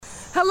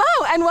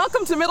Hello and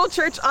welcome to Middle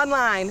Church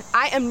Online.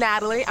 I am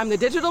Natalie. I'm the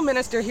digital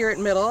minister here at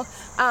Middle.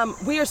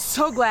 We are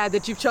so glad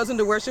that you've chosen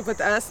to worship with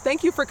us.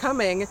 Thank you for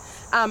coming.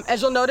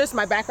 As you'll notice,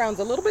 my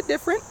background's a little bit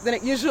different than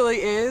it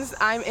usually is.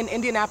 I'm in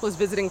Indianapolis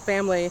visiting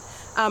family.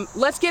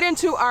 Let's get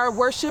into our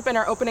worship and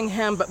our opening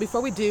hymn, but before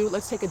we do,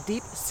 let's take a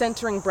deep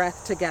centering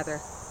breath together.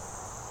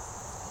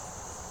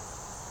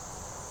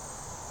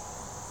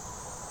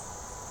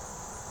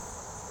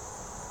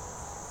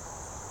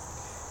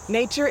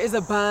 Nature is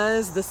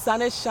abuzz, the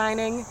sun is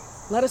shining.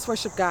 Let us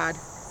worship God.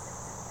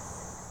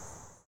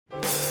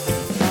 This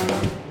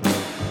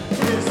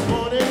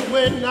morning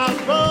when I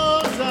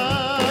rose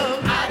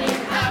up, I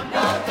didn't have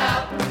no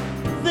doubt.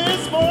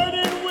 this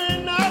morning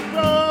when I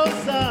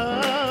rose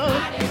up,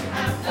 I didn't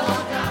have no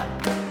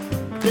doubt.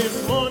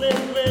 this morning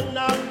when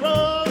I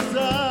rose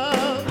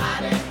up, I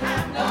didn't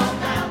have no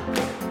doubt.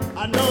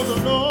 I know the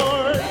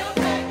Lord, He'll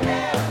take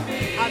care of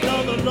me. I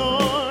know the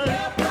Lord,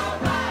 He'll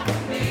provide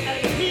for me.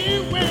 and He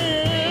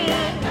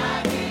will.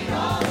 Guide me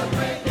all the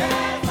way,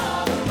 yes,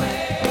 all the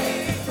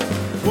way.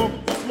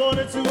 Woke this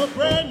morning to a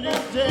brand new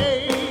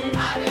day.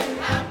 I didn't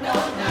have no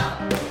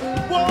doubt.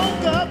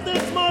 Woke up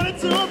this morning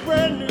to a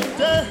brand new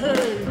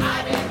day.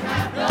 I didn't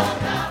have no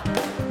doubt.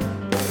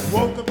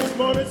 Woke up this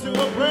morning to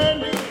a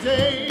brand new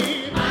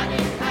day. I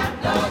didn't have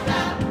no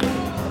doubt.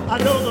 I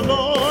know the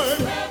Lord,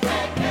 He'll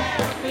take care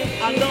of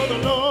me. I know the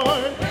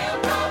Lord, He'll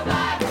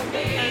provide for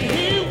me. and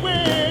He will.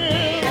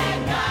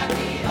 And guide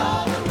me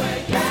all the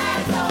way,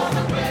 yes, all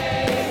the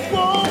way.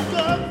 Woke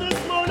up this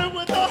morning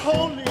with the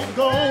Holy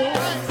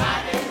Ghost. I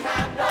didn't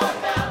have no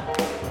doubt.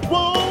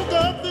 Woke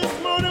up this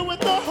morning with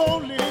the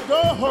Holy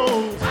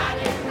Ghost. I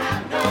didn't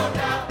have no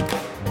doubt.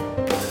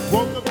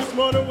 Woke up this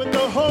morning with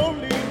the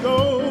Holy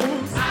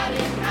Ghost. I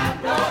didn't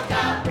have no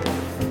doubt.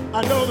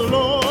 I know the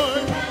Lord.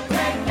 He'll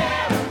take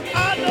care of me.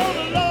 I know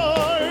the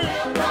Lord.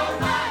 He'll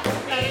provide for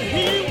me. And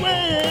He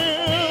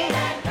will.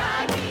 And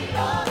guide me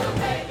all the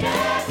way,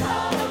 yes,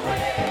 all the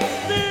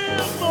way.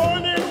 This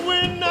morning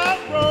when I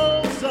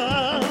rose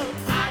up.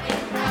 I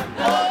didn't have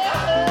no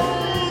doubt. Oh,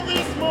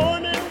 this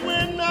morning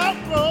when I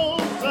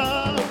rose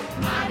up.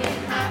 I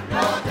didn't have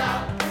no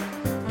doubt.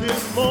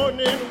 This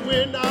morning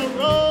when I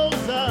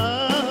rose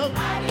up. I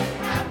didn't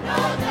have no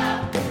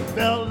doubt.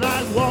 Felt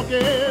like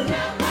walking.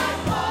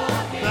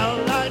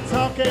 Felt like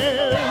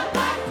talking.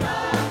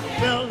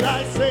 Felt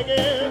like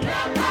singing.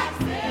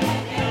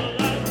 Felt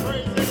like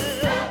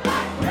praising.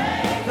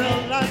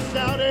 Felt like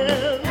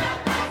shouting.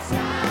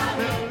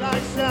 Felt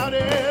like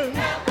shouting.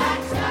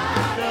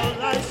 Felt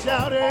like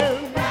shouting.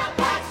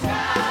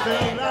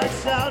 Felt like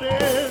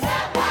shouting.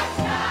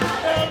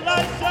 Felt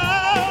like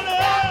shouting.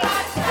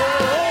 Oh,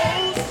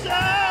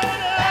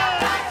 shouting.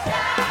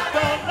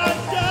 Felt like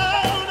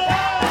shouting.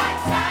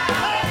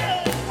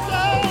 Hey,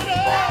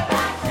 shouting.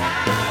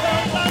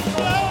 Felt like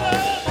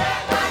shouting.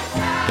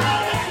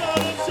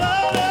 Shouting,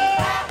 shouting.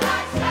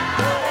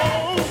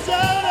 Oh,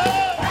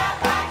 shouting.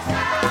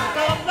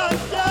 Felt like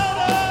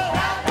shouting.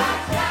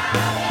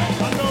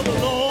 I know the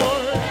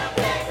Lord.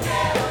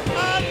 I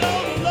know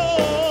the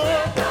Lord.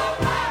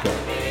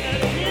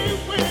 And He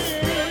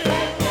will.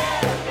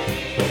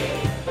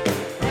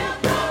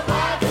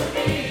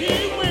 He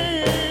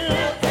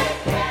will.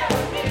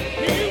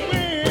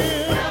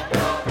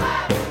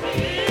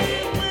 He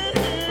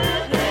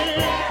will.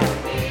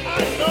 I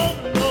know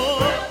the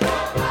Lord.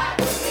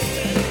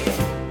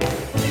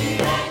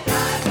 Lead and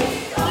guide me,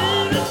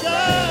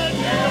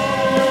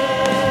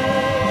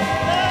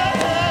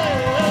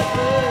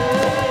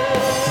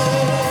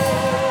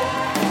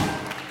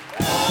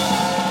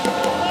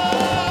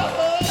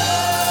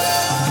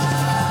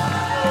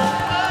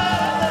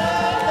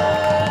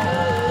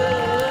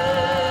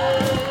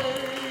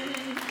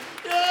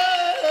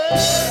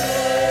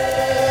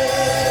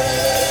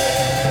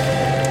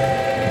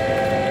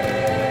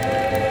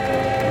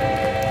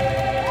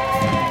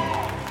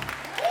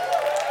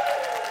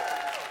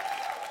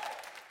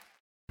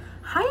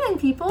 Hi, young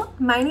people.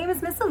 My name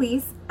is Miss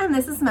Elise, and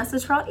this is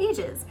Message for All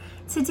Ages.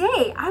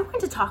 Today, I want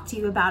to talk to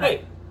you about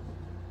Hey,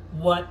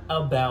 what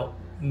about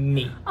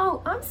me?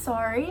 Oh, I'm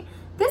sorry.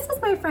 This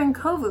is my friend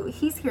Kovu.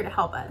 He's here to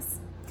help us.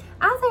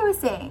 As I was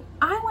saying,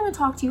 I want to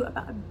talk to you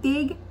about a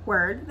big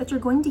word that you're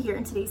going to hear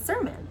in today's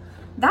sermon.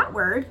 That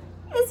word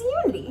is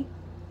unity.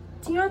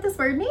 Do you know what this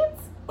word means?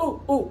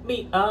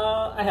 Me.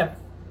 I have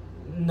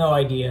no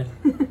idea.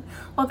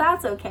 Well,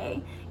 that's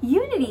okay.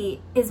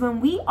 Unity is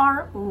when we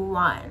are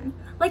one,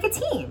 like a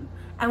team.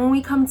 And when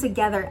we come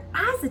together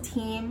as a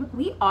team,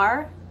 we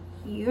are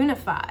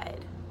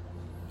unified.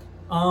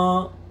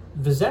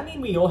 Does that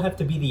mean we all have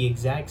to be the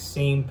exact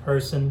same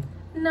person?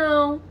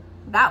 No,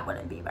 that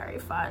wouldn't be very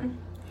fun.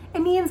 It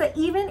means that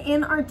even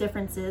in our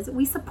differences,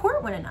 we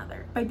support one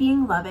another by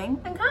being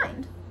loving and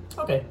kind.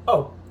 Okay.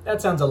 Oh,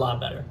 that sounds a lot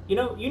better. You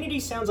know, unity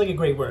sounds like a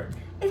great word.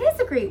 It is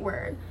a great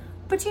word,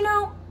 but you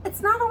know,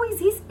 it's not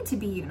always easy to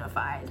be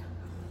unified.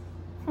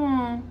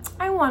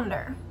 I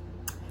wonder,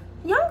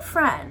 young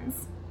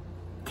friends,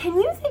 can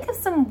you think of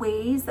some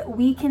ways that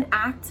we can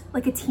act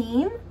like a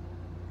team?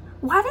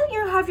 Why don't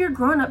you have your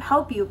grown-up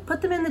help you?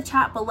 Put them in the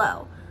chat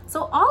below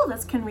so all of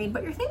us can read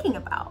what you're thinking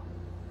about.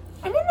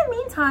 And in the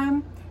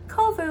meantime,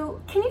 Kovu,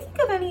 can you think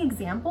of any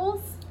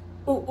examples?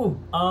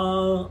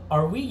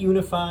 Are we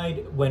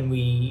unified when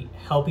we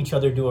help each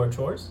other do our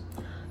chores?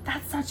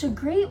 That's such a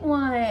great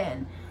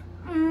one.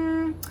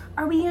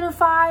 Are we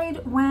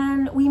unified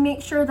when we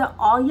make sure that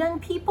all young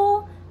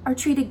people are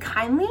treated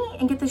kindly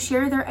and get to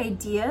share their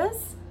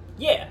ideas?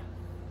 Yeah.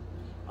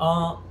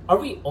 Are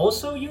we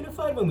also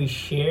unified when we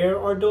share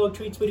our dog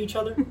treats with each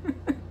other?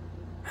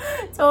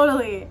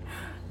 Totally.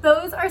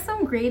 Those are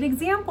some great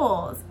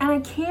examples, and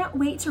I can't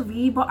wait to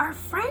read what our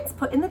friends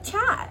put in the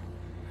chat.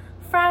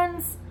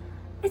 Friends,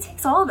 it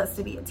takes all of us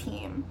to be a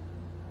team.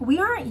 We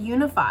aren't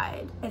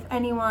unified if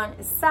anyone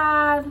is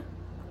sad,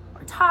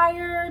 or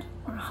tired,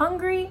 or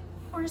hungry,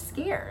 or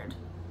scared.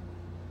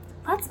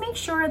 Let's make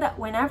sure that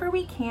whenever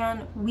we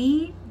can,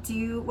 we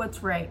do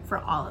what's right for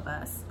all of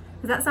us.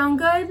 Does that sound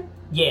good?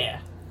 Yeah.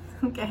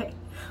 Okay.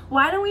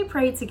 Why don't we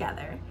pray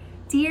together?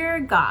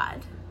 Dear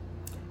God,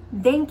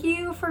 thank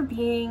you for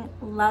being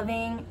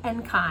loving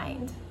and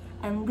kind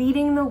and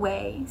leading the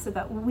way so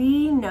that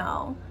we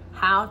know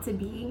how to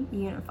be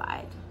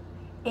unified.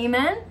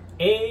 Amen?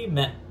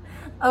 Amen.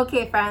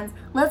 Okay, friends,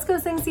 let's go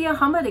sing Sia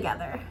Humma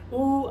together.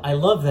 Ooh, I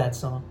love that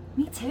song.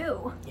 Me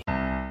too.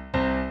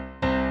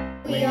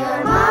 We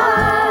are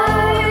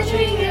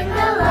marching in the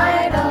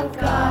light of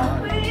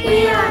God.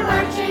 We are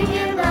marching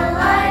in the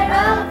light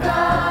of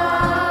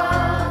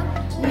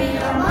God. We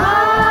are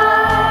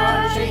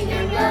marching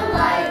in the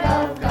light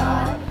of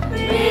God.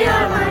 We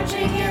are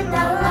marching in the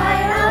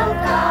light of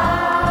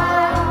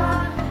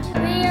God.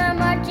 We are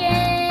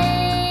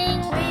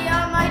marching. We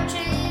are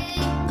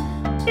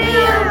marching. We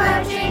are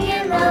marching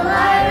in the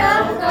light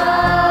of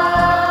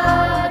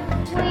God.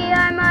 We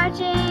are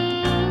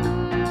marching.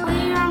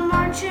 We are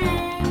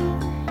marching.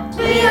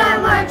 We are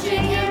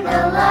marching in the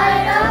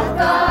light of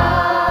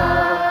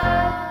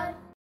God.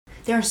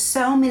 There are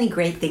so many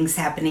great things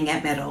happening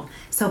at Middle,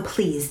 so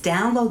please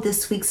download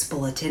this week's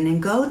bulletin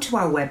and go to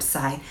our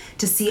website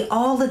to see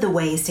all of the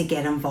ways to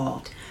get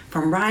involved,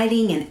 from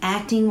writing and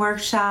acting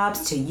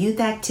workshops to youth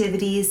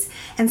activities.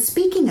 And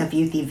speaking of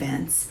youth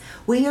events,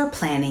 we are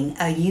planning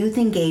a youth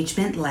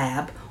engagement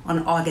lab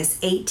on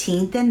August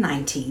 18th and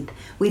 19th.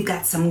 We've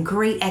got some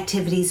great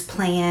activities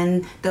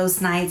planned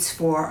those nights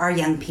for our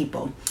young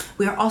people.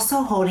 We are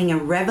also holding a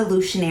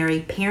revolutionary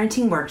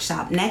parenting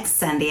workshop next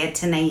Sunday at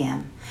 10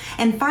 a.m.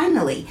 And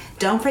finally,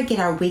 don't forget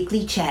our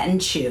weekly chat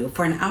and chew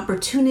for an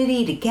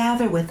opportunity to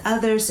gather with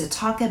others to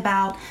talk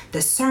about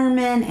the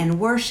sermon and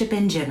worship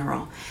in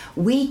general.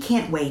 We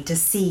can't wait to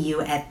see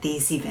you at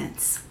these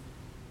events.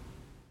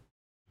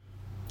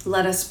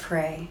 Let us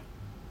pray.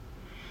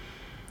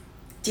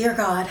 Dear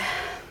God,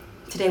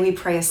 today we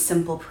pray a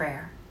simple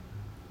prayer.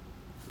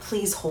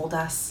 Please hold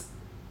us.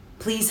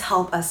 Please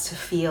help us to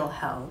feel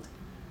held.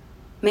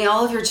 May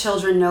all of your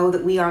children know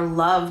that we are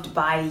loved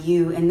by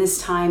you in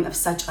this time of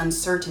such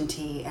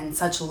uncertainty and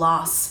such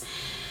loss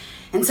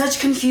and such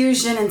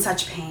confusion and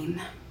such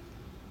pain.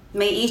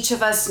 May each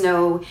of us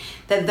know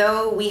that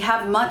though we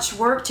have much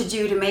work to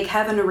do to make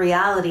heaven a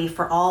reality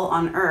for all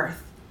on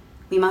earth,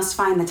 we must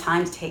find the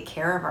time to take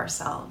care of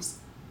ourselves,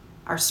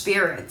 our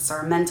spirits,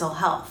 our mental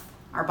health,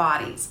 our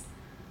bodies.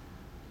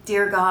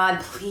 Dear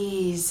God,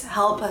 please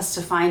help us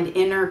to find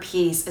inner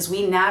peace as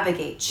we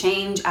navigate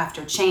change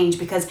after change,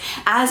 because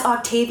as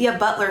Octavia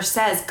Butler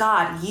says,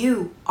 God,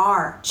 you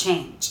are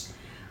change.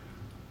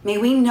 May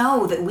we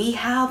know that we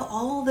have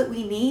all that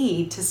we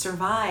need to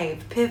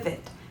survive,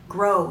 pivot,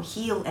 grow,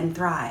 heal, and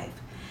thrive.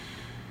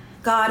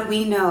 God,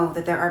 we know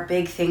that there are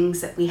big things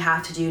that we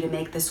have to do to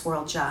make this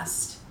world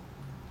just.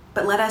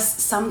 But let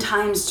us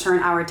sometimes turn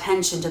our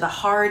attention to the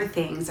hard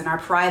things in our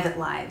private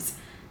lives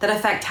that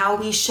affect how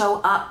we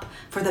show up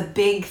for the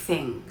big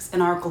things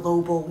in our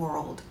global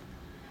world.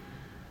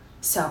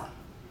 So,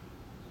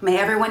 may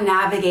everyone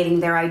navigating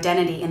their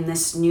identity in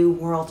this new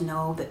world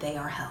know that they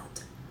are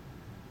held.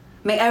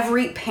 May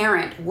every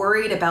parent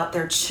worried about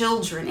their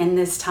children in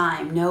this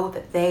time know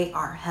that they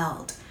are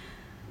held.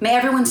 May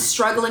everyone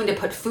struggling to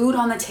put food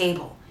on the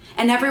table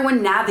and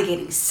everyone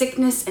navigating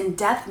sickness and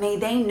death, may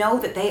they know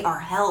that they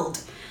are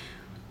held.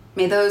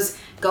 May those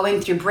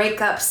going through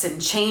breakups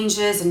and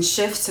changes and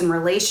shifts in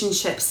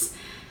relationships,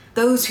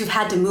 those who've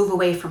had to move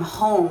away from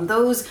home,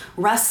 those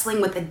wrestling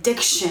with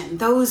addiction,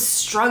 those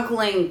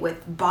struggling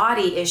with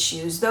body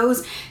issues,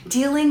 those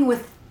dealing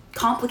with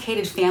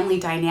complicated family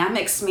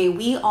dynamics, may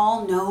we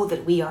all know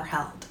that we are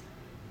held.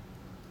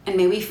 And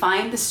may we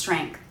find the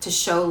strength to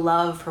show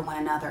love for one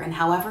another in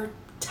however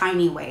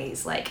tiny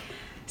ways, like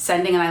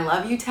sending an I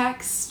love you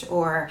text,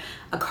 or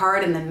a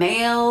card in the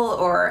mail,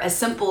 or a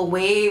simple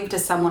wave to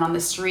someone on the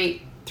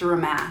street through a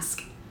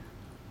mask.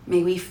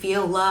 May we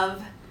feel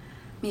love.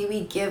 May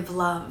we give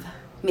love.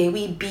 May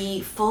we be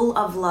full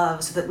of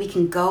love so that we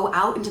can go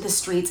out into the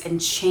streets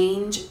and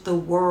change the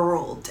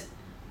world.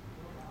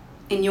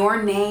 In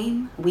your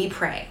name, we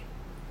pray.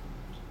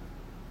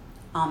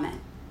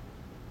 Amen.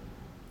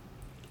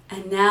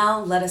 And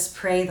now let us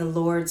pray the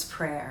Lord's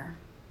Prayer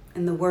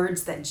in the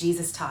words that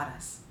Jesus taught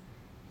us.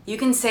 You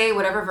can say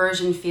whatever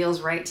version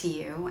feels right to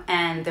you,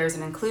 and there's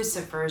an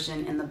inclusive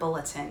version in the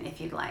bulletin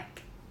if you'd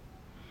like.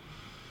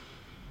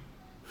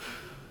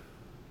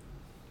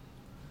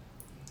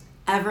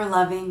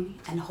 Ever-loving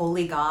and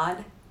holy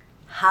God,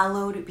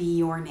 hallowed be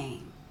your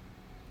name.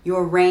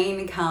 Your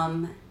reign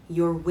come,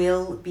 your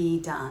will be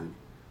done,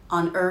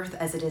 on earth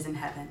as it is in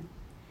heaven.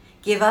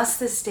 Give us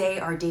this day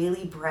our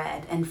daily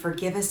bread, and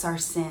forgive us our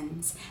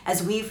sins,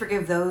 as we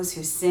forgive those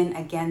who sin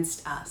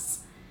against us.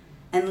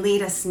 And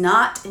lead us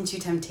not into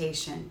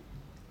temptation,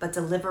 but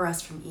deliver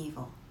us from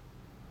evil.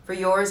 For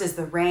yours is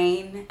the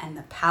reign and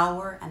the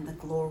power and the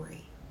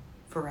glory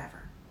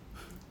forever.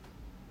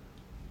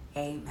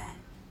 Amen.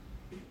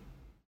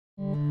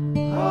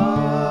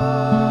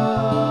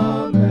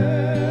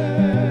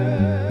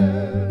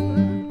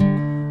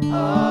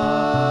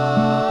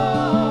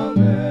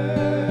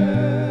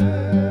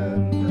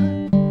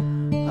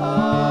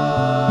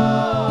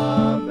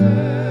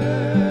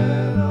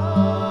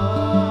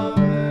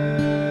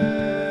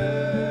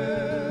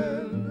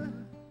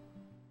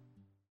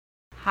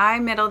 Hi,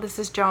 Middle. This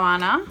is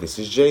Joanna. This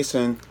is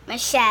Jason.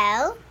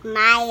 Michelle,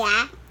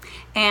 Maya.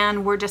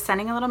 And we're just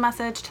sending a little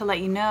message to let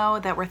you know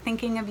that we're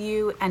thinking of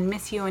you and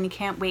miss you, and you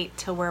can't wait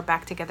till we're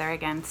back together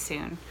again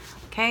soon.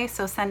 Okay,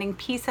 so sending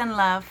peace and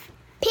love.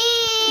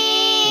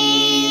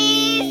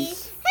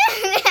 Peace!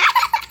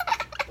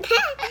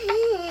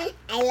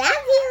 I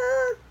love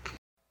you.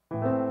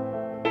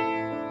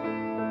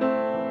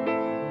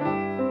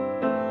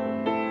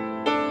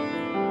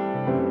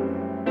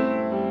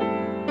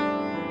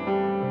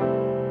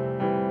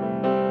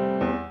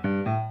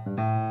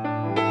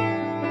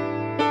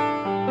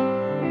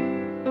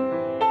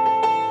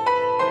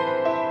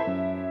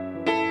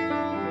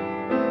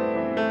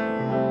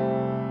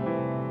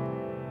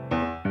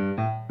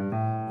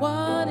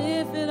 What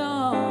if it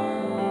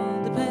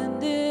all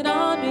depended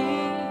on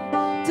me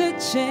to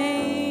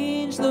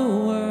change the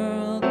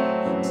world,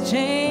 to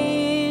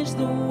change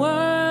the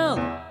world?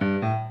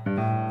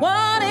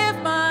 What if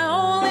my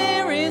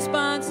only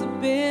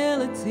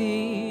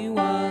responsibility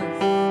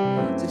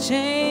was to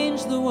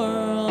change the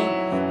world,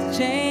 to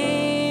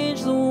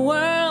change the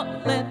world?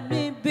 Let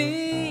me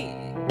be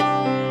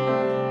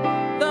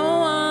the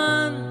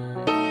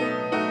one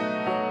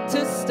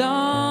to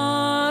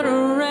start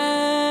a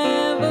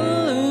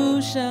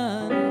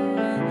revolution.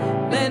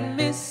 Let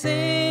me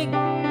sing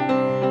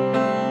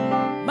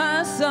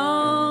my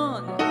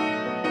song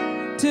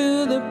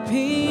to the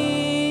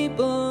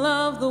people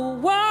of the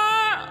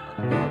world.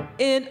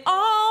 It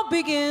all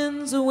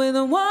begins with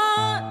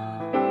one,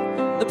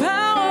 the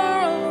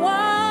power of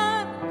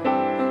one,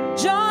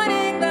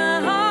 joining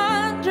the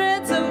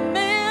hundreds of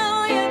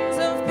millions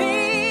of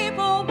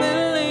people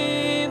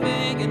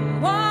believing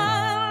in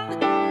one,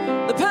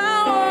 the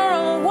power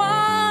of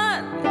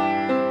one.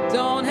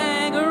 Don't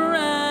hang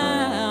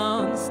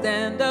around,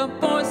 stand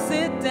up or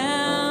sit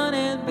down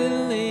and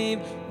believe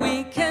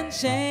we can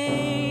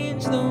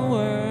change the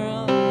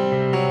world.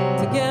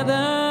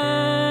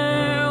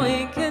 Together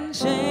we can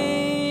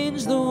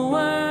change the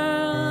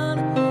world.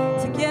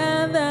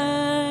 Together.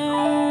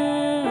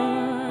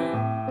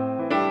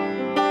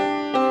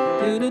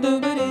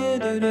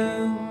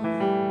 Do-do-do-ba-do-do-do.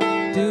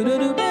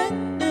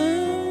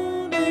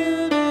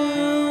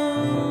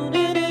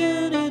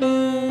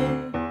 Do-do-do-ba-do-do-do-do-do-do-do.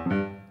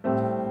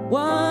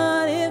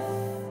 What if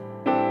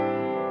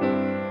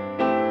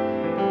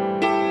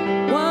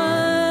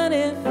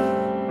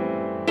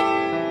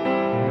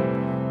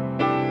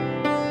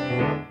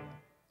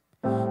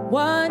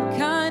what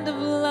kind of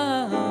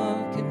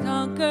love can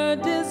conquer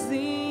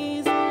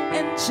disease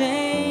and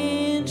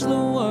change the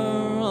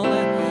world,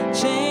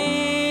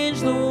 change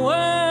the world?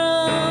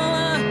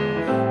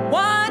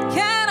 What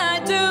can I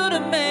do to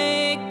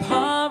make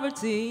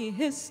poverty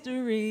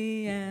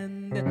history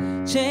and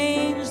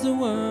change the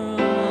world,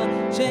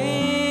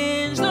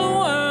 change the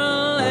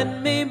world?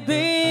 Let me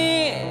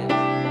be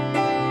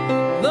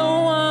the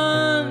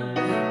one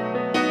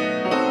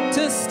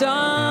to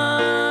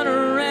start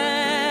a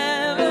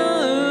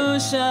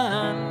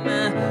revolution.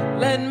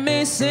 Let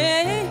me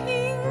sing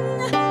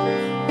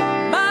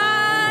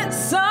my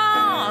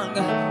song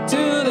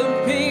to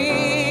the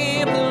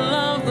people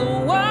of the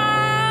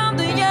world.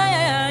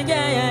 Yeah, yeah,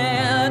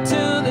 yeah,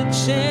 to the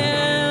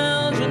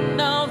children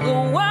of the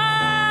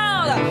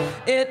world.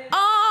 It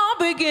all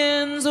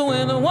begins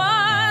with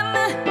one.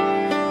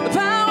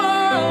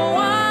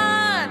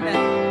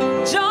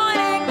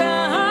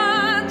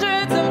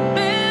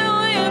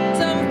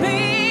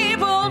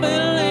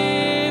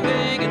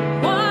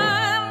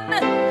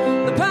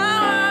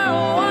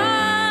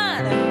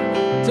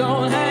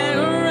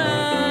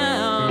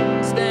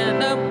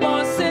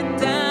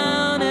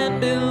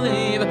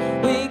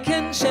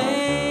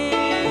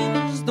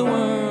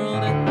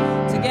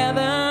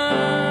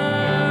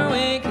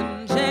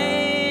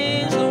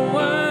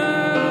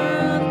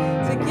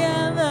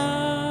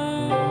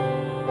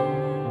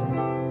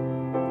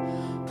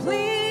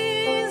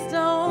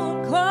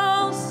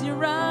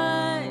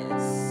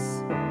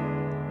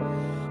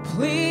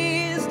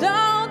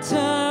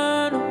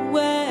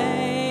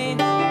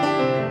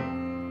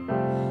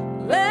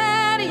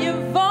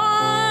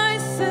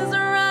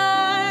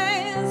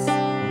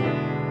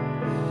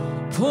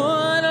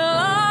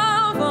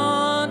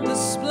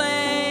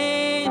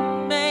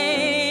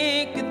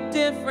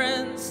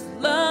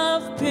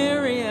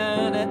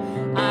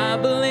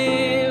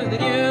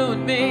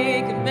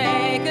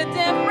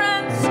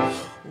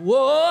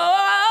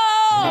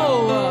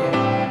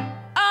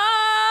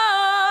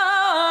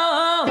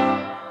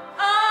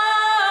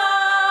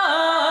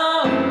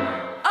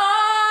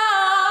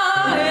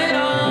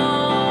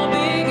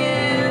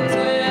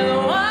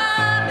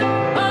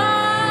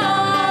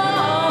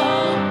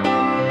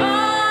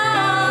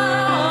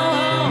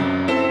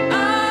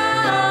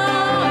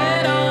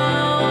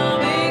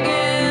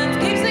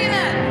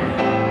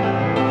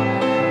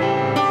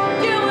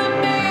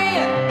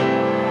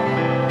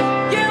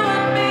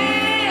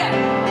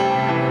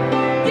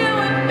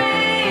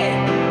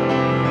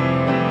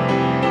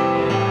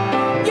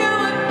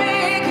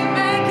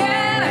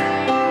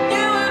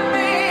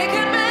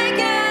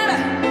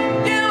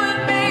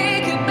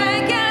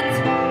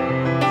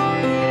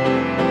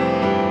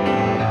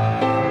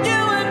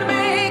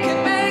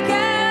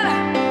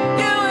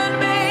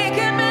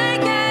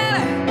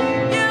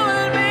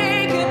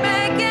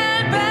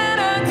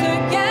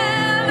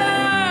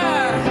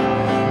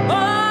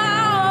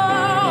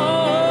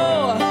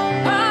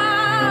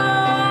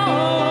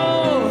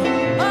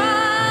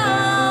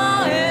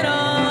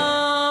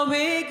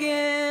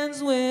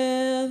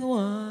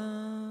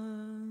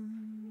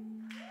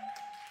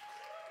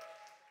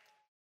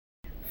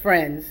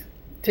 Friends,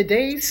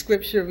 today's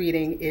scripture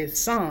reading is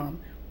Psalm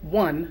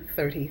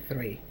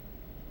 133.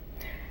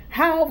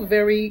 How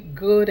very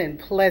good and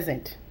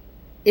pleasant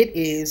it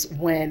is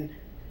when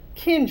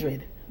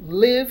kindred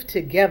live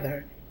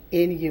together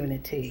in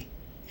unity.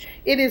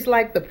 It is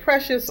like the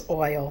precious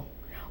oil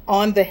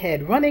on the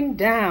head running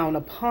down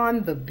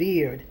upon the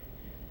beard,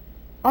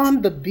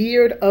 on the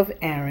beard of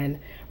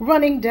Aaron,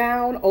 running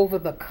down over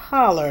the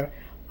collar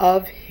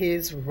of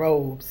his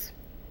robes.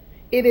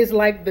 It is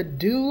like the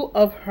dew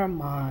of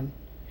Hermon,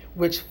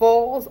 which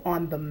falls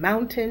on the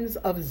mountains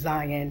of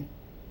Zion.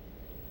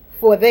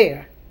 For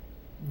there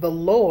the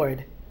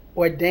Lord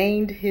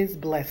ordained his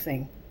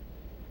blessing,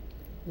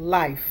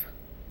 life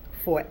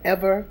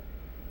forevermore.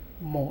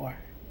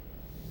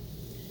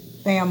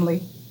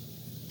 Family,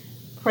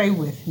 pray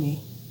with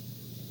me.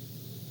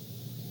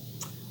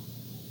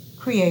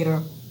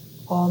 Creator,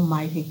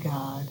 Almighty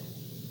God,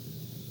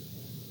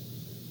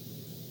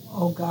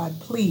 oh God,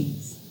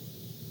 please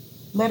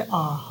let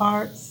our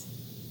hearts,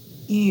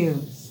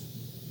 ears,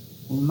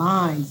 and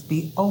minds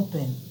be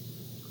open,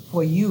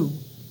 for you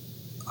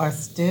are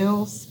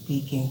still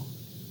speaking.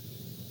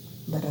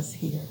 Let us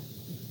hear.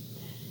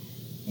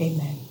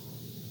 Amen.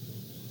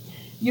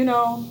 You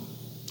know,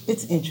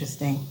 it's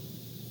interesting.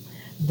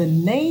 The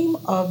name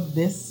of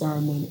this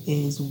sermon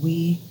is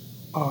We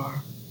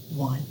Are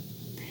One.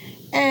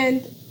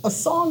 And a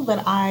song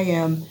that I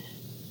am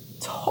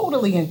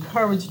totally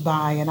encouraged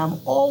by and I'm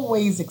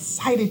always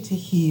excited to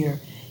hear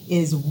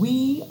is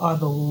We Are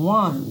the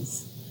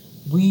Ones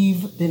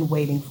We've Been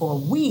Waiting For.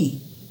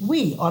 We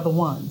are the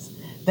ones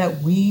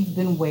that we've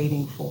been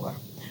waiting for.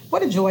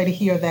 What a joy to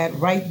hear that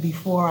right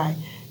before I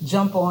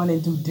jump on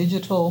and do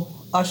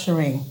digital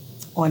ushering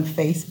on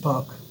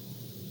Facebook.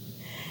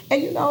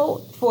 And you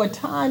know, for a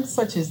time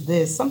such as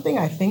this, something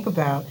I think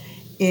about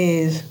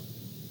is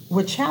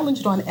we're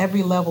challenged on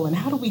every level, and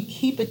how do we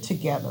keep it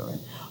together and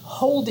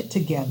hold it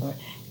together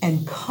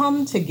and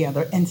come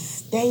together and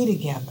stay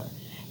together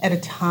at a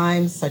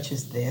time such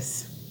as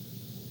this?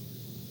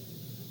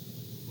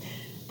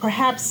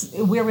 Perhaps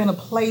we're in a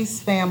place,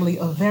 family,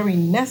 of very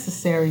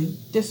necessary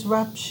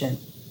disruption.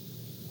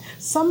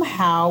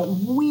 Somehow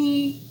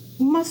we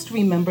must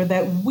remember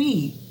that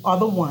we are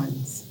the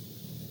ones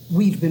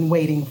we've been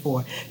waiting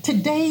for.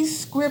 Today's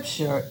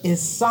scripture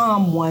is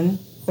Psalm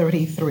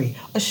 133,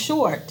 a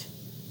short,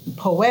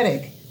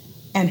 poetic,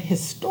 and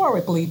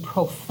historically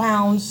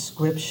profound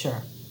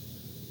scripture.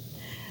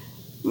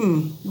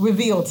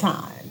 Reveal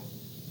time.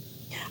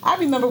 I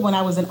remember when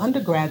I was an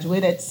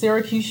undergraduate at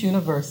Syracuse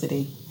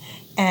University,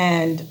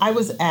 and I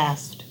was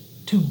asked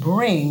to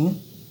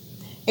bring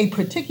a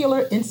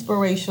particular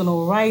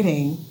inspirational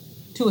writing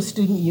to a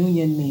student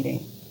union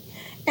meeting.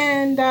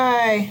 And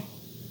I,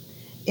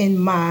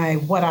 in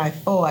what I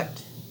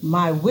thought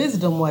my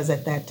wisdom was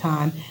at that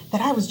time,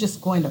 that I was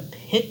just going to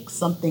pick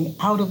something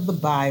out of the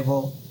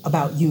Bible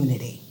about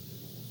unity.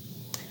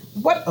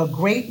 What a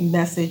great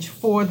message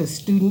for the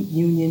student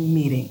union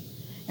meeting.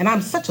 And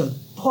I'm such a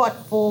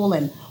thoughtful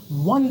and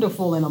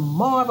wonderful and a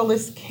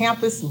marvelous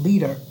campus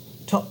leader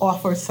to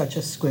offer such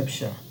a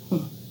scripture.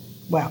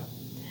 Well,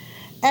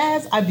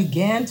 as I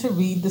began to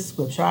read the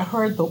scripture, I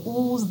heard the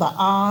oohs, the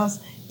ahs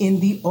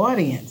in the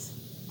audience.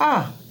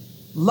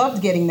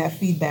 Loved getting that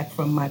feedback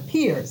from my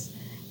peers.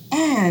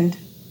 And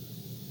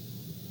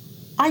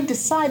I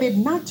decided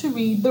not to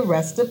read the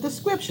rest of the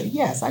scripture.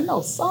 Yes, I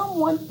know Psalm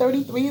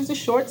 133 is a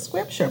short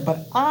scripture,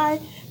 but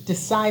I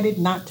decided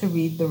not to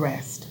read the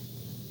rest.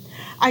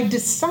 I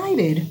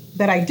decided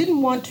that I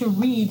didn't want to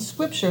read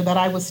scripture that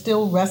I was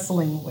still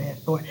wrestling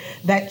with or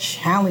that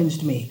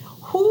challenged me.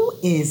 Who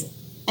is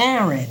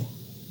Aaron?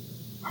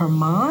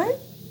 Hermon?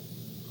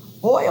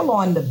 Oil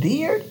on the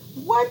beard?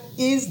 What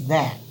is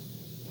that?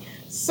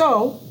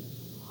 So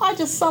I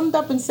just summed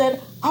up and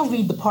said, I'll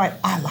read the part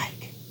I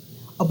like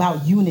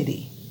about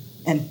unity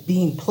and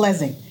being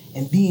pleasant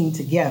and being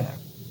together.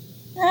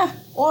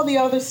 All the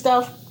other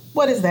stuff,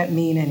 what does that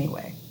mean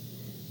anyway?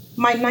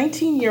 My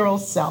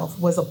 19-year-old self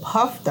was a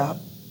puffed up,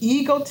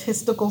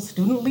 egotistical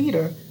student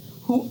leader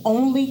who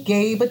only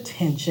gave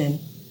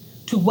attention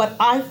to what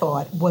I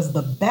thought was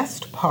the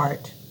best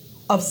part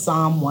of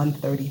Psalm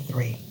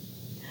 133.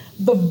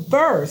 The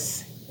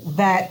verse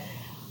that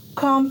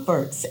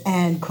comforts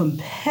and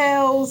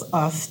compels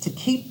us to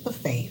keep the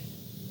faith.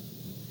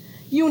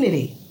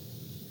 Unity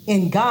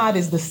in God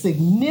is the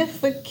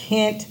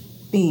significant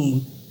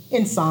theme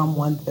in Psalm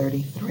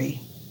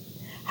 133.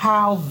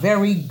 How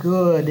very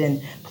good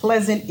and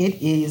pleasant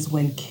it is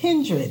when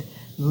kindred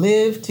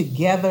live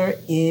together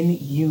in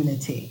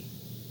unity.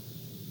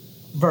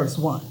 Verse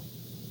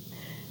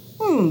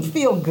 1.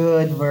 Feel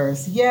good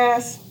verse,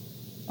 yes?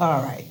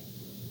 All right.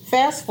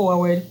 Fast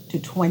forward to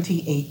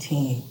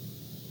 2018.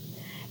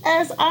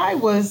 As I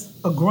was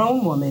a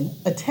grown woman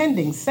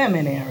attending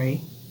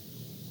seminary,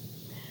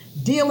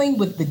 dealing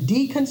with the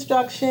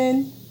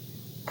deconstruction,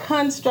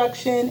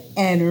 construction,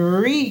 and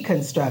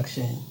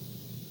reconstruction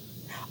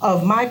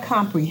of my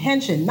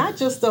comprehension, not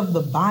just of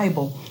the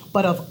Bible,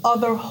 but of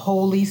other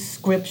holy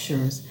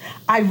scriptures,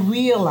 I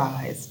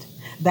realized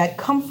that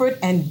comfort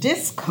and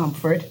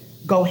discomfort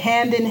go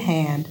hand in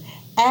hand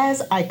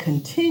as I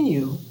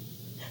continue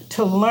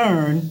to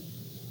learn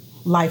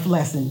life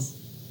lessons.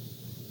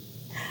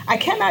 I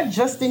cannot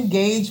just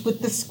engage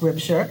with the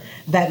scripture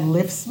that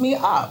lifts me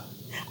up.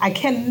 I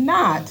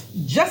cannot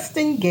just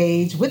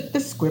engage with the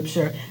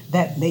scripture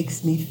that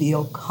makes me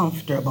feel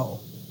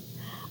comfortable.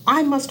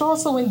 I must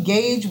also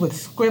engage with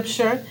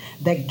scripture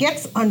that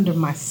gets under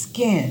my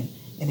skin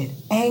and it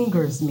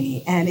angers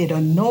me and it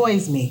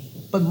annoys me,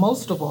 but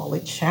most of all,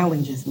 it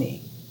challenges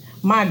me.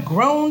 My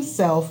grown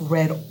self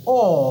read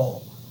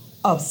all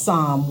of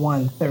Psalm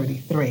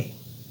 133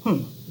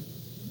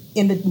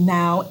 in the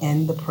now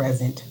and the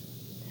present.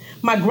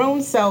 My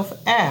grown self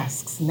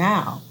asks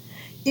now,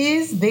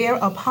 is there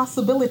a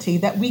possibility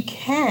that we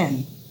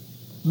can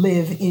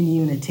live in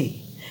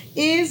unity?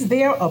 Is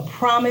there a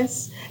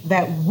promise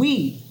that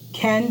we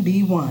can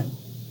be one?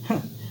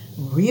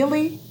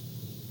 Really?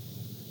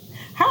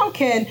 How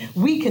can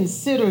we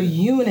consider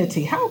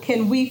unity? How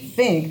can we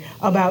think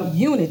about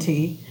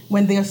unity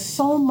when there's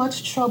so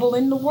much trouble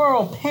in the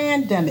world?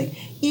 Pandemic,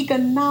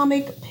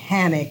 economic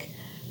panic,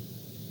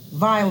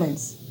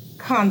 violence,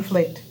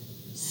 conflict,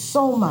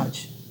 so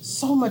much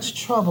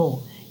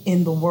trouble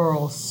in the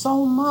world,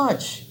 so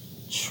much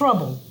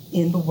trouble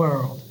in the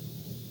world.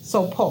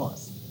 So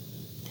pause.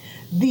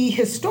 The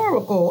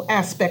historical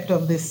aspect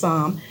of this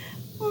psalm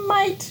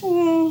might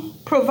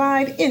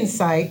provide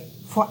insight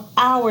for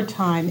our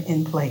time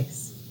and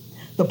place.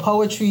 The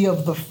poetry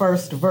of the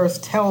first verse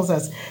tells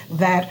us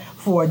that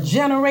for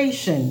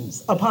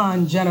generations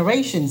upon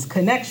generations,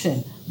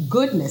 connection,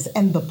 goodness,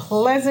 and the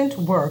pleasant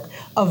work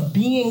of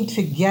being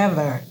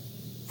together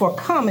for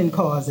common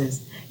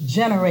causes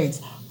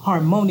generates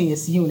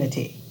harmonious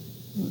unity.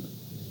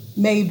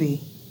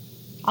 Maybe,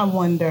 I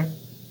wonder.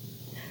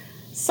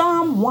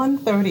 Psalm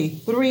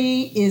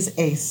 133 is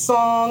a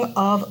song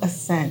of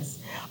ascents,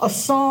 a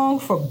song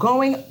for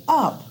going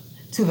up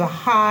to the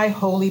high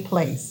holy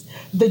place.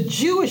 The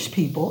Jewish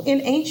people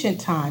in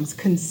ancient times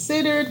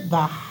considered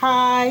the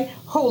high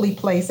holy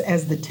place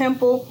as the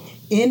temple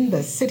in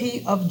the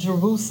city of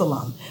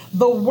Jerusalem.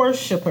 The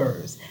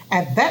worshipers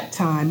at that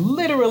time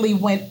literally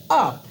went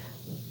up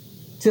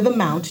to the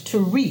mount to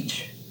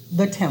reach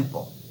the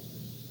temple.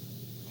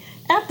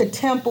 At the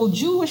temple,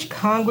 Jewish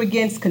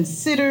congregants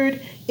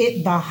considered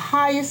it the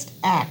highest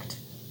act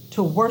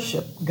to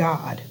worship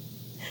God.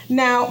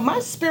 Now, my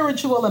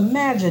spiritual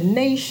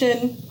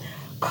imagination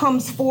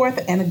comes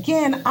forth, and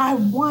again, I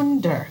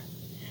wonder,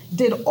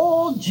 did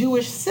all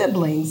Jewish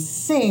siblings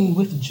sing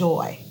with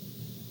joy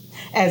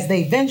as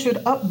they ventured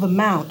up the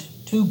mount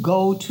to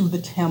go to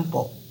the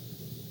temple?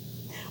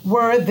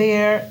 Were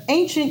there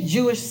ancient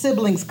Jewish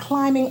siblings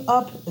climbing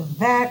up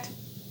that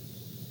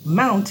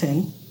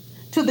mountain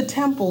to the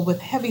temple with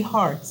heavy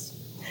hearts,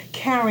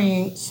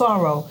 carrying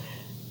sorrow,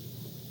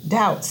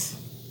 doubts,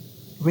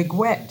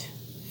 regret,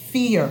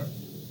 fear,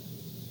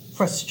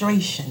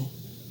 frustration?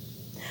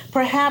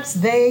 Perhaps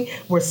they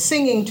were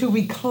singing to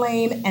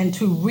reclaim and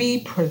to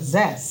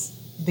repossess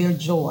their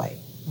joy,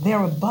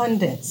 their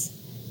abundance,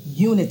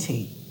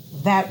 unity,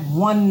 that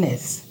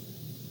oneness.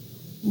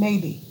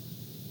 Maybe.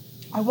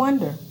 I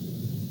wonder.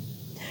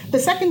 The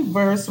second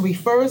verse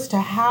refers to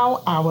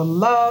how our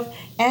love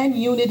and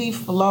unity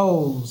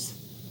flows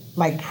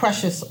like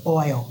precious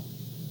oil.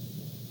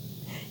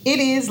 It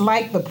is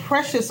like the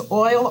precious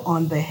oil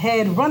on the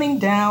head running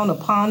down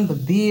upon the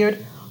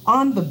beard,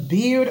 on the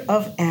beard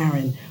of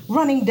Aaron,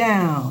 running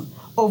down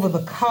over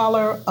the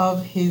collar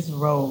of his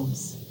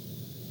robes.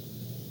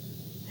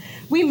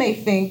 We may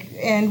think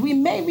and we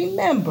may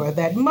remember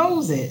that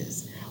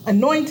Moses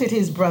anointed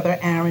his brother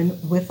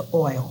Aaron with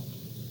oil.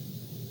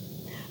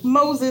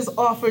 Moses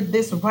offered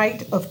this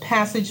rite of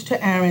passage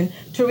to Aaron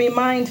to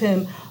remind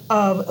him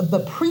of the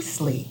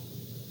priestly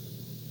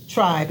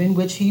tribe in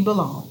which he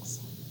belongs.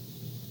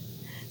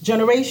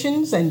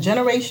 Generations and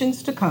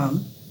generations to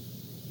come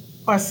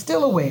are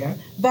still aware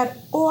that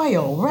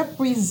oil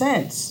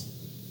represents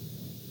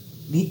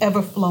the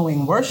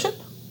ever-flowing worship,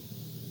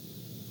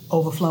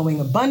 overflowing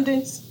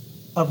abundance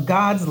of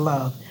God's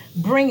love,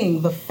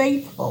 bringing the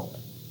faithful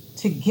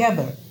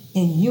together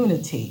in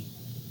unity,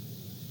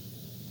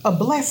 a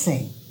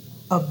blessing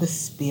of the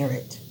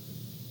Spirit.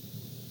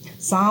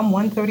 Psalm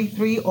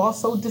 133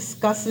 also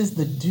discusses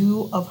the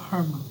dew of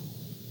Hermon.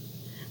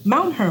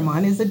 Mount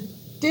Hermon is a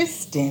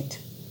distant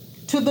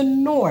to the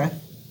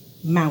north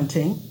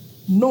mountain,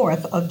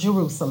 north of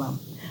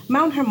Jerusalem.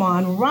 Mount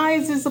Hermon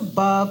rises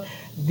above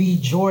the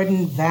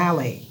Jordan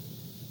Valley,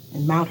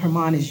 and Mount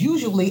Hermon is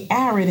usually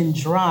arid and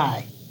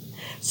dry.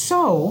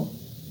 So,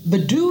 the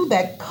dew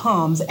that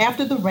comes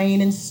after the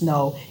rain and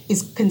snow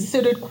is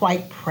considered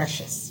quite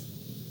precious.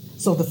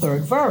 So the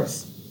third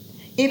verse,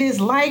 it is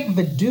like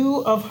the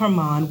dew of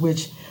Hermon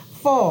which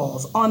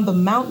falls on the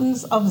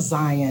mountains of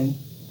Zion,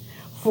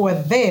 for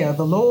there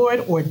the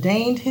Lord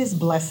ordained his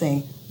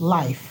blessing,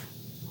 life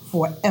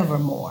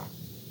forevermore.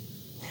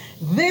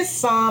 This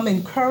psalm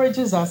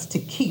encourages us to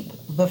keep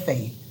the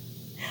faith.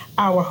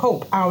 Our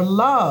hope, our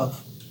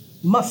love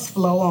must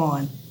flow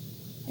on,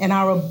 and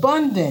our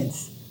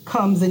abundance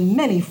comes in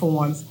many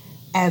forms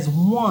as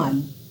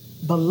one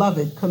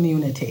beloved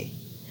community.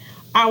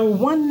 Our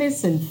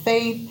oneness in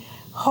faith,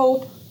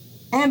 hope,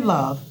 and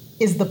love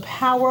is the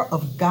power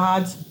of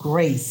God's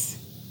grace.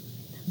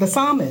 The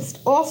psalmist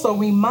also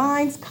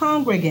reminds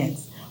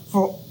congregants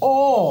for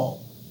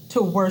all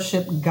to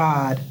worship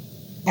God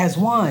as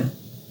one.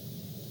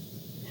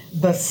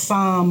 The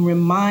psalm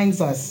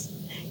reminds us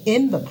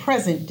in the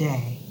present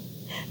day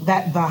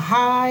that the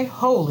high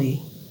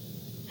holy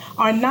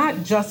are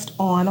not just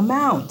on a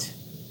mount.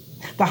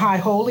 The high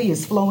holy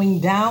is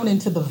flowing down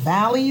into the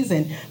valleys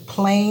and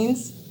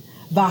plains.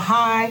 The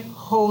high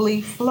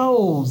holy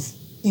flows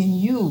in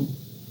you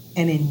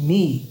and in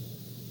me.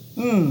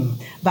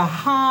 The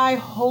high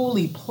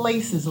holy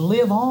places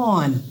live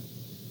on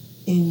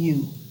in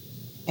you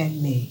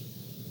and me,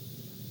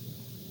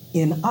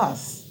 in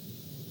us.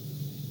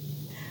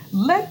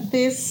 Let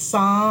this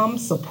psalm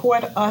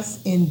support us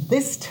in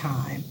this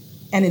time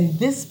and in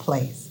this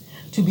place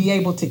to be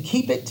able to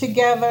keep it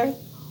together,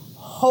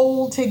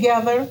 hold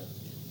together,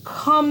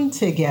 come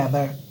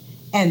together,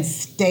 and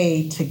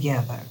stay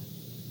together.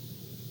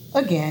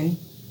 Again,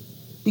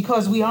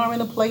 because we are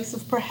in a place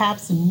of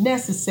perhaps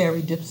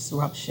necessary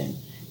disruption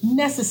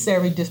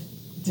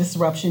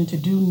to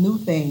do new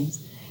things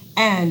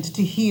and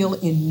to heal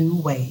in new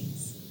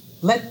ways.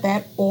 Let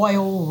that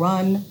oil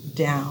run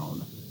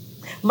down.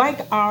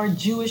 Like our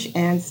Jewish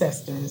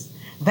ancestors,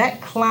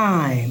 that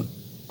climb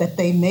that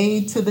they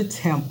made to the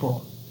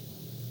temple,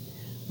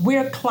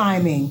 we're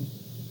climbing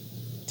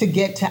to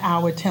get to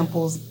our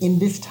temples in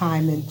this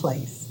time and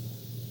place.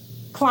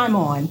 Climb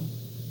on,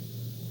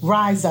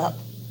 rise up,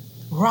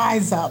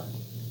 rise up,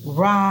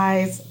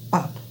 rise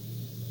up.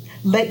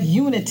 Let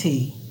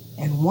unity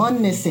and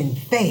oneness in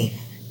faith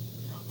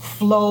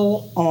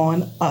flow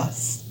on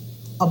us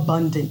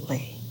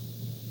abundantly.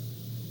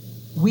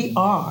 We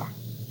are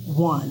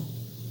one.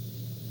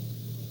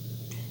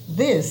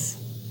 This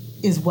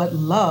is what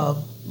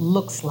love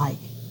looks like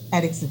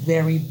at its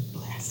very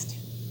best,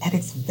 at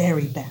its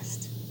very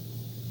best.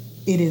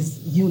 It is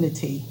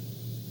unity.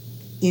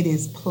 It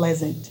is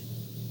pleasant.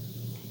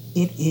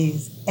 It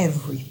is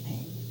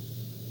everything.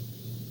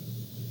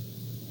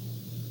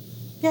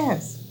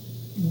 Yes,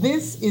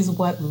 this is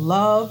what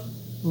love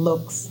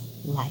looks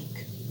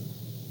like.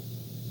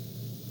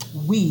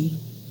 We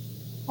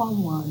are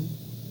one.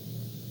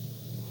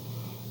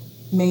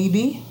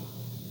 Maybe,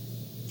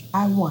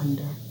 I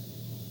wonder.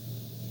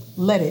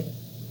 Let it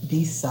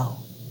be so.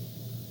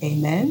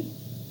 Amen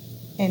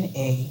and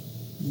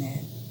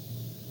amen.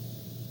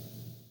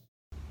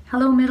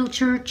 Hello, Middle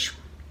Church.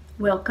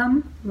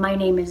 Welcome. My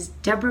name is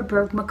Deborah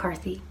Berg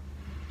McCarthy.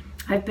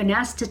 I've been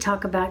asked to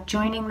talk about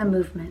joining the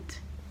movement.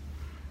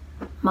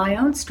 My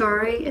own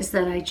story is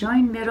that I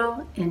joined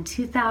Middle in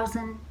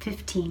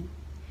 2015,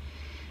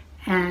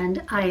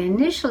 and I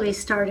initially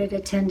started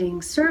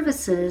attending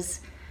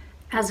services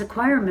as a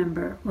choir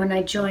member when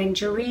I joined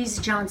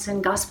Jerese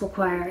Johnson Gospel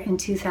Choir in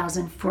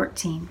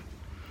 2014.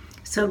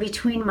 So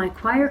between my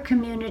choir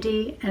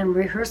community and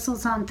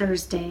rehearsals on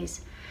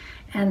Thursdays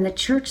and the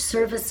church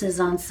services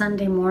on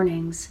Sunday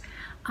mornings,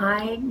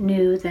 I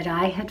knew that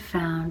I had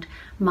found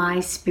my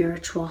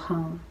spiritual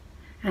home.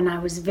 And I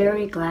was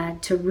very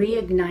glad to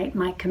reignite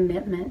my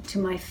commitment to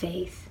my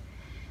faith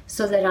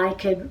so that I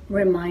could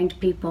remind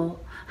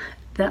people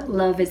that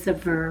love is a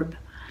verb.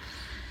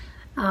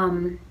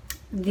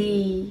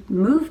 The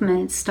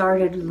movement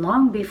started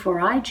long before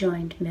I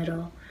joined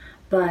Middle,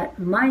 but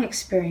my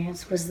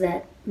experience was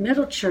that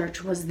Middle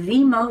Church was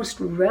the most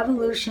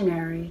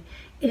revolutionary,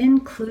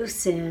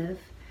 inclusive,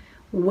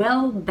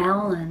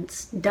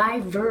 well-balanced,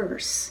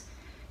 diverse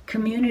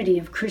community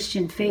of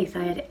Christian faith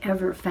I had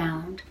ever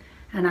found.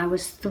 And I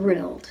was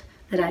thrilled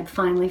that I'd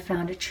finally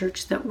found a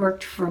church that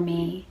worked for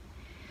me.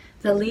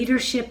 The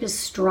leadership is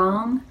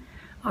strong.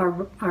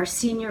 Our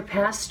senior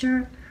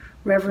pastor,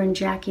 Reverend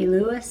Jackie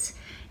Lewis,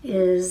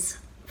 is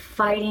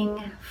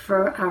fighting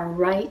for our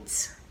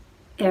rights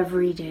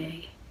every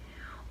day.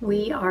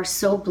 We are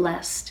so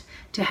blessed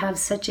to have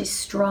such a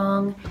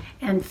strong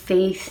and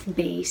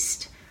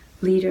faith-based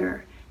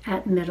leader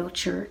at Middle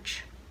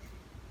Church.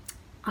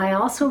 I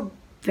also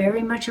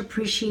very much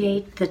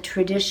appreciate the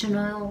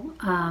traditional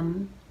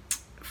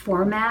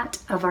format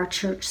of our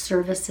church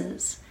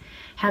services.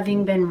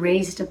 Having been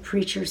raised a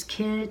preacher's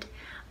kid,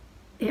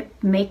 it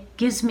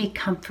gives me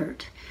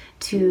comfort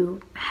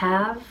to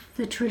have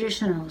the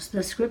traditionals,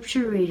 the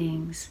scripture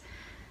readings,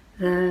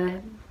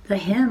 the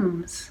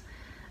hymns,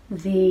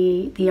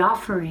 the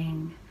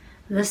offering,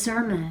 the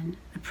sermon,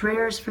 the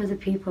prayers for the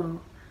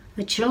people,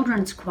 the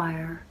children's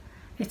choir.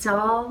 It's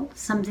all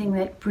something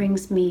that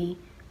brings me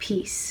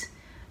peace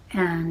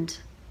and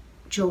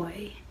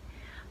joy.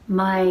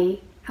 My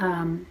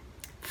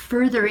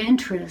further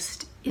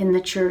interest in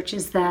the church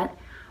is that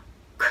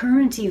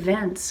current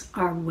events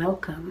are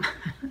welcome.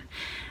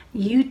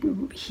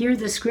 You hear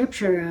the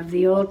scripture of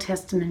the Old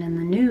Testament and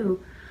the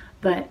New,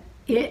 but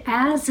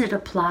as it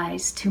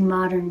applies to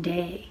modern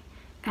day,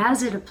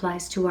 as it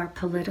applies to our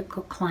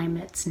political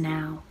climates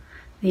now,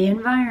 the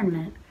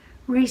environment,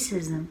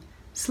 racism,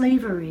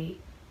 slavery,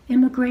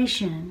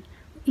 immigration,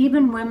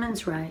 even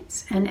women's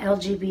rights and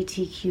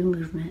LGBTQ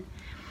movement.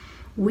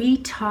 We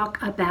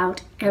talk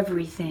about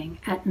everything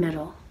at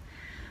Middle.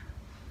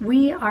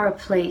 We are a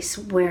place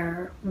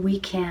where we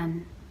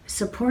can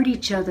support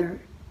each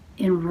other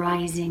in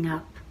rising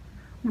up.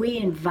 We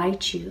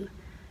invite you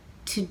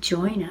to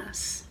join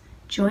us.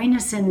 Join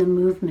us in the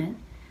movement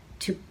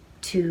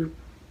to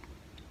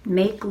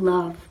make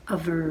love a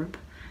verb.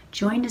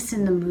 Join us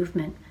in the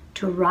movement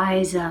to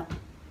rise up,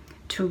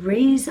 to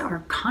raise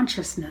our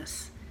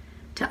consciousness,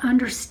 to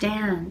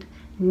understand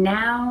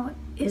now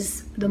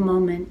is the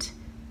moment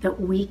that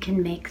we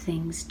can make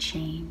things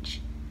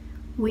change.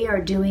 We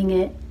are doing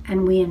it,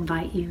 and we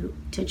invite you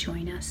to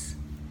join us.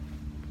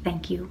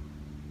 Thank you.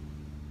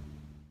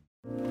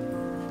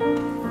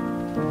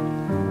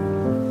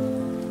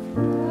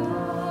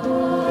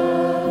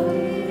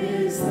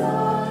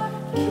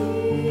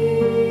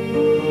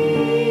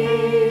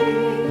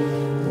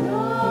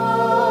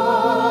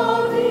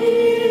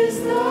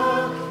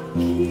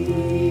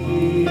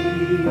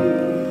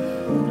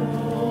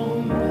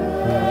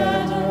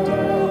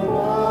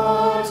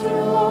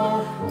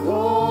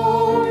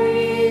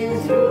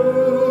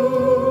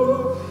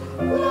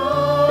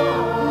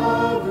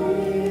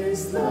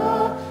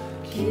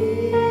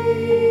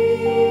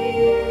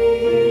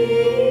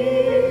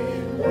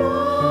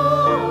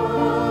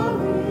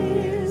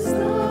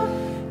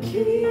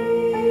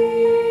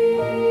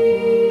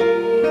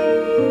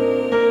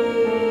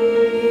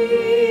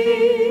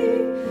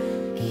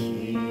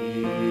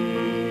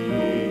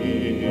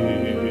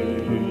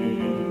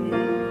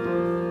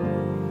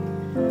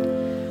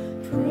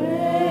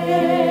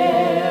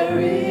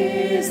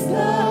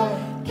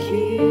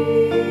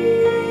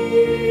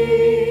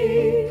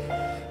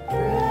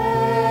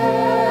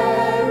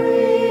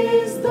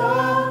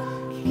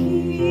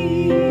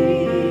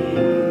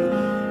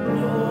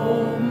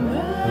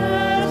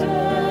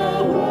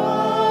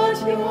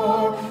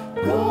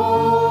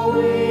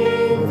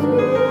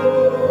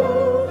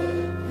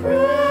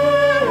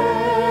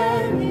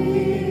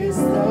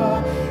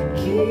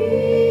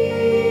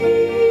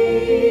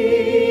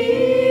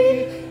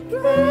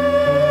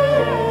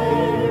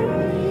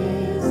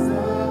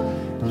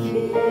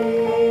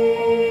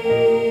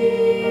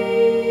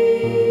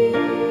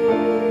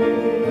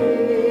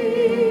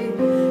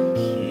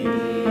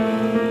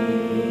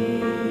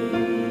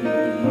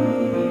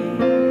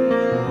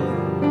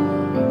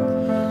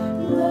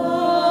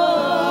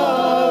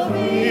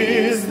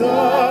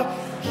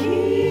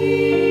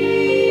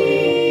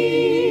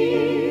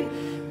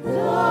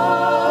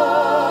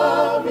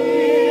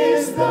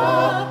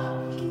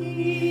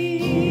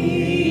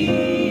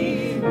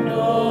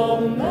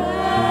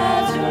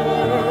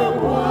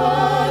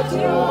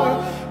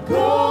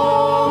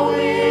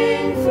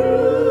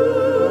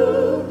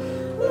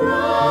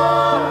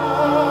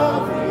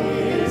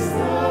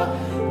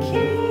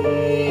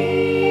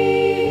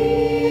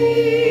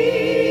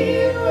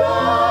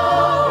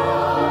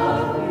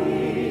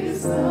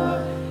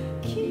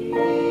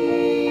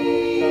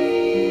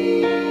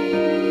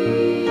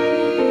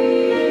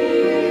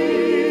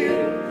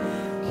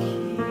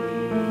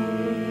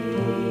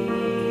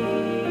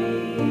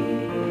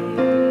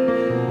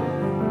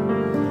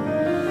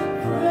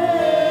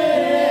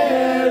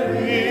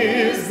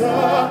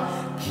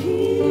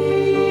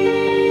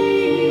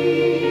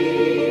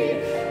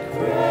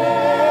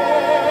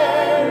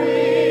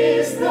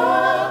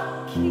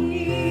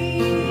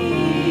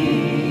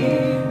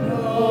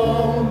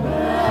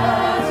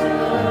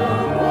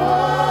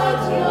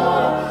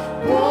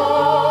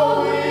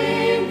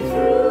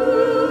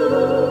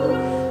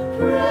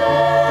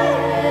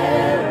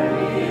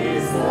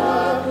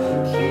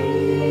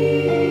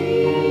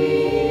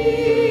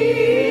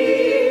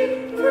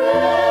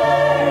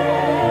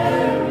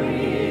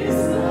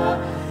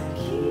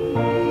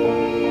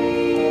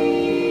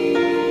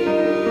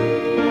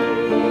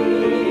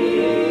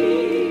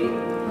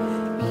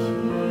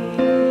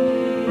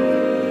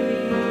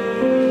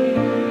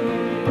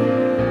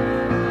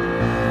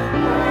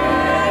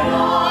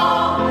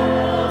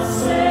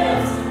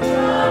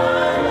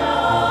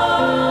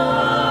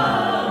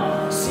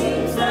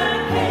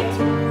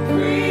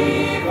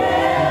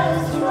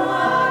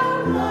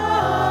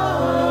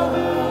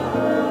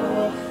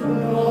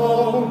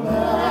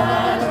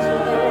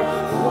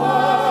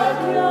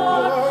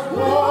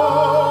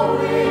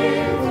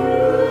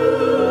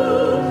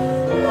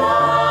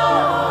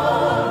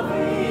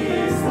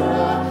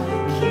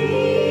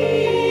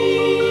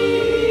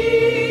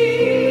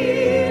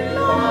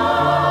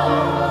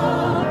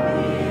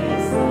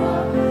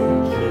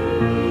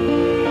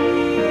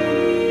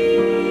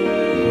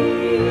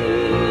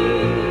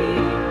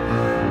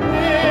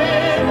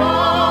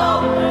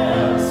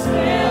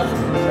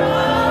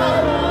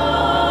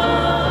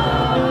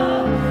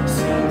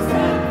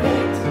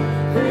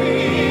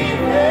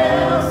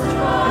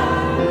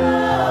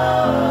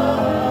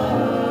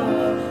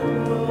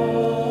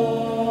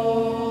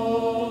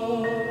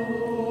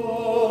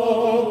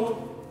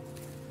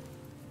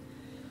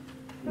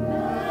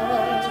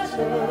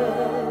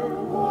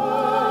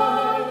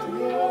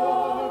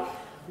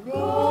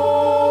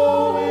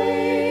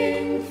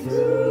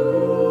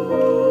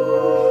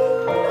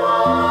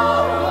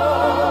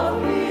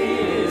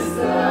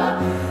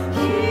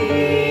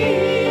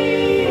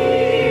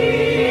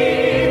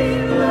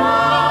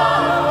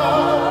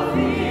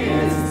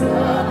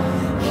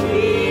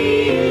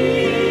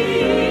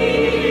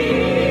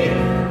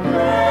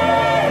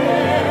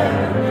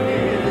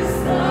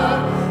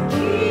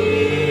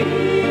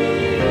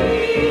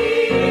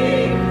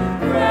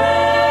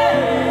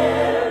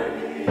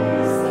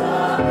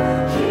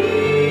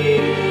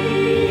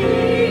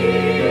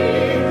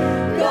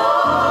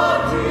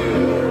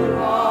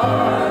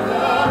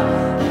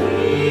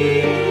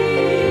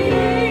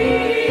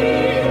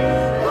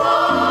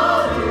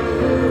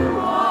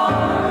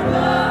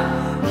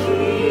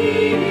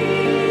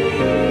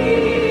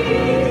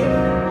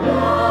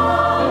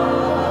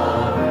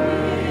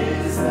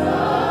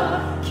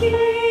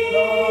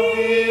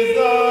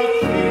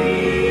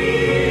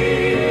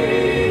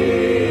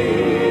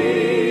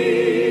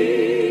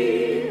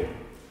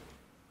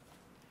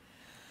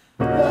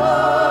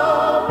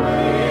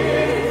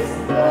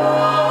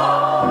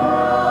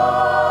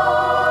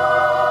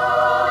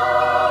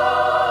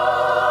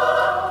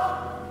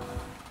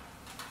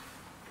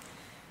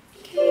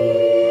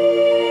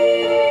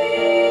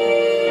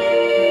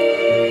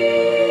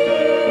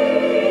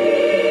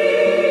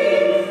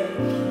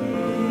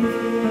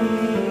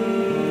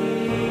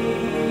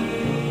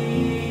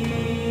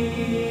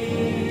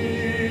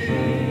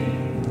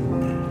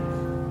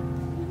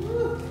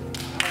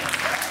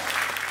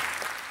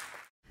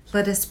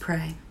 Let us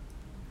pray.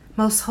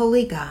 Most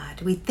holy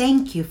God, we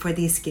thank you for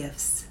these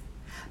gifts.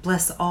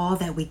 Bless all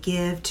that we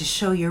give to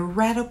show your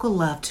radical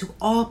love to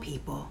all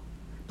people.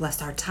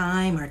 Bless our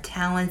time, our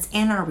talents,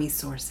 and our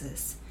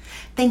resources.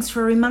 Thanks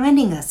for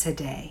reminding us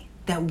today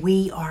that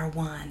we are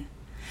one.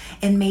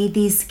 And may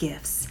these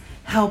gifts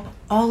help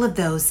all of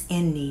those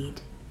in need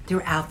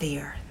throughout the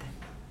earth.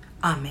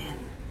 Amen.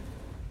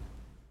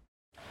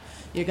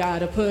 You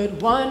gotta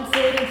put one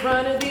foot in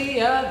front of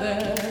the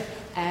other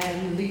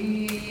and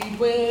lead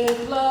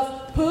with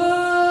love.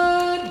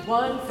 Put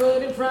one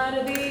foot in front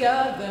of the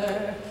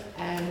other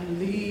and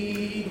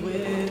lead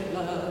with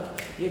love.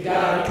 You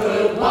gotta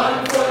put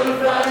one foot in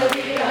front of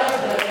the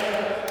other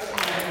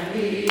and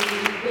lead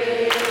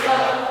with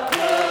love.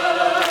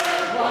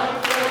 Put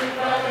one foot in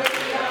front of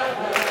the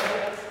other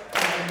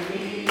and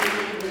lead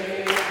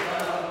with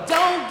love.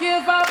 Don't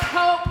give up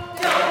hope.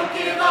 Don't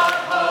give up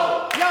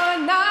hope. You're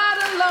not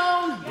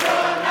alone.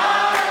 You're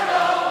not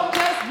alone.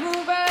 Just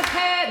move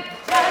ahead.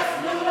 Just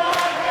move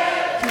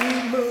ahead.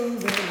 Keep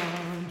moving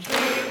on.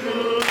 Keep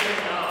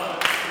moving on.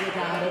 You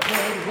gotta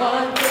put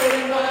one foot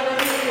in front of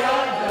the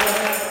other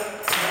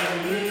and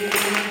lead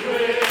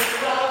with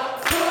love.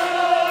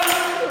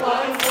 Put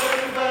one foot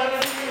in front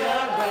of the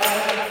other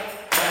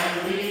and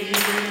lead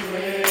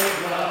with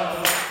love.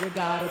 You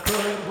gotta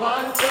put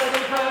one foot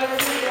in front of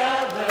the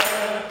other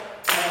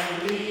and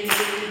lead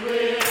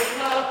with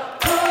love.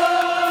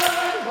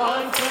 Put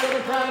one foot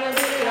in front of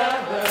the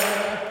other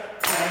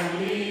and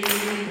lead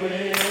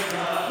with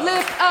love.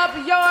 Lift up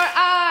your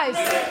eyes.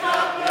 Lift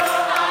up your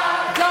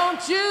eyes.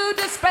 Don't you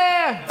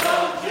despair.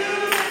 Don't you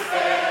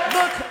despair.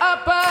 Look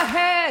up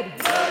ahead.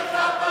 Look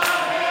up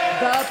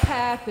ahead. The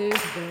path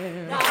is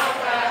there. The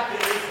path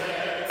is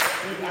there.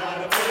 You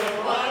gotta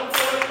put one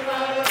foot in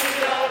front of the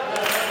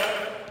other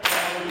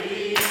and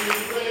lead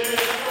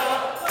with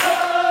love.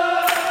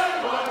 Put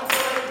one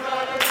foot in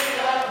front of the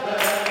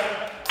other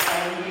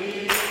and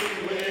lead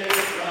with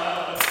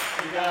love.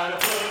 You gotta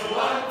put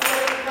one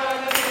foot in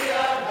front of the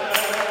other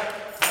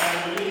and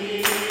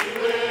lead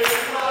with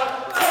love.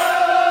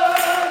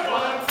 Put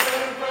one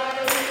foot in front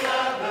of the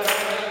other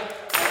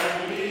and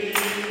lead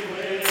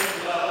with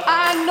love. I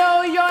know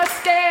you're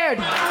scared.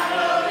 I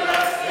know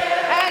you're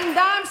scared. And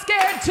I'm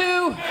scared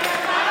too.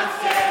 And I'm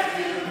scared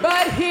too.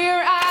 But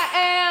here I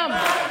am.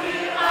 But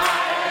here I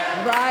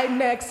am. Right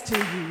next to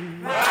you.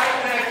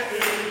 Right next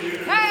to you.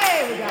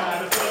 Hey, we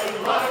gotta put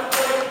one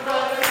foot in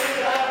front of the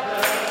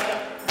other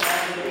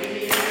and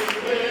lead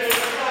with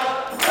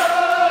love.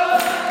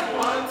 Put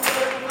one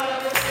foot in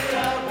front of the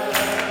other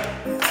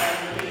and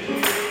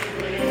lead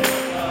with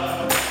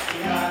love.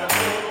 You gotta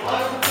put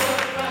one foot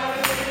in front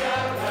of the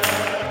other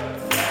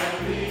and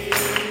lead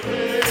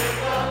with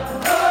love.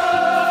 Put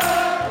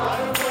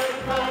one foot in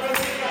front of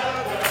the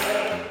other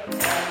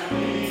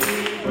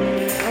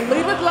and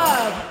lead with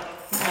love.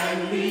 And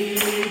lead with love. And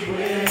lead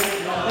with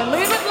love. And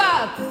lead with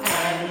love.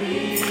 And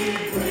lead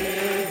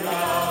with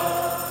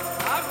love.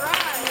 All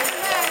right.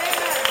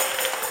 Amen.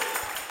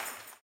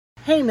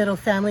 Hey, Middle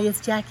family, it's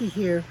Jackie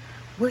here.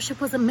 Worship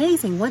was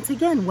amazing once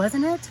again,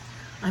 wasn't it?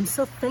 I'm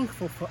so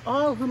thankful for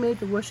all who made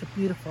the worship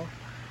beautiful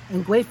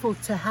and grateful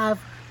to have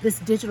this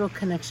digital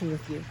connection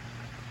with you.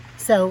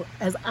 So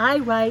as I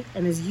write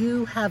and as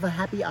you have a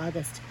happy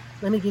August,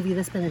 let me give you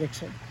this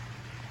benediction.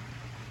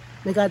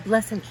 May God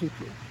bless and keep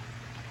you.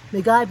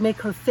 May God make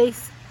her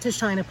face to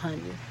shine upon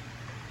you.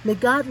 May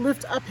God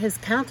lift up his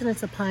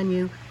countenance upon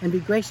you and be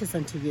gracious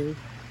unto you,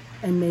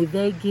 and may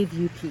they give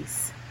you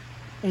peace.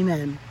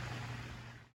 Amen.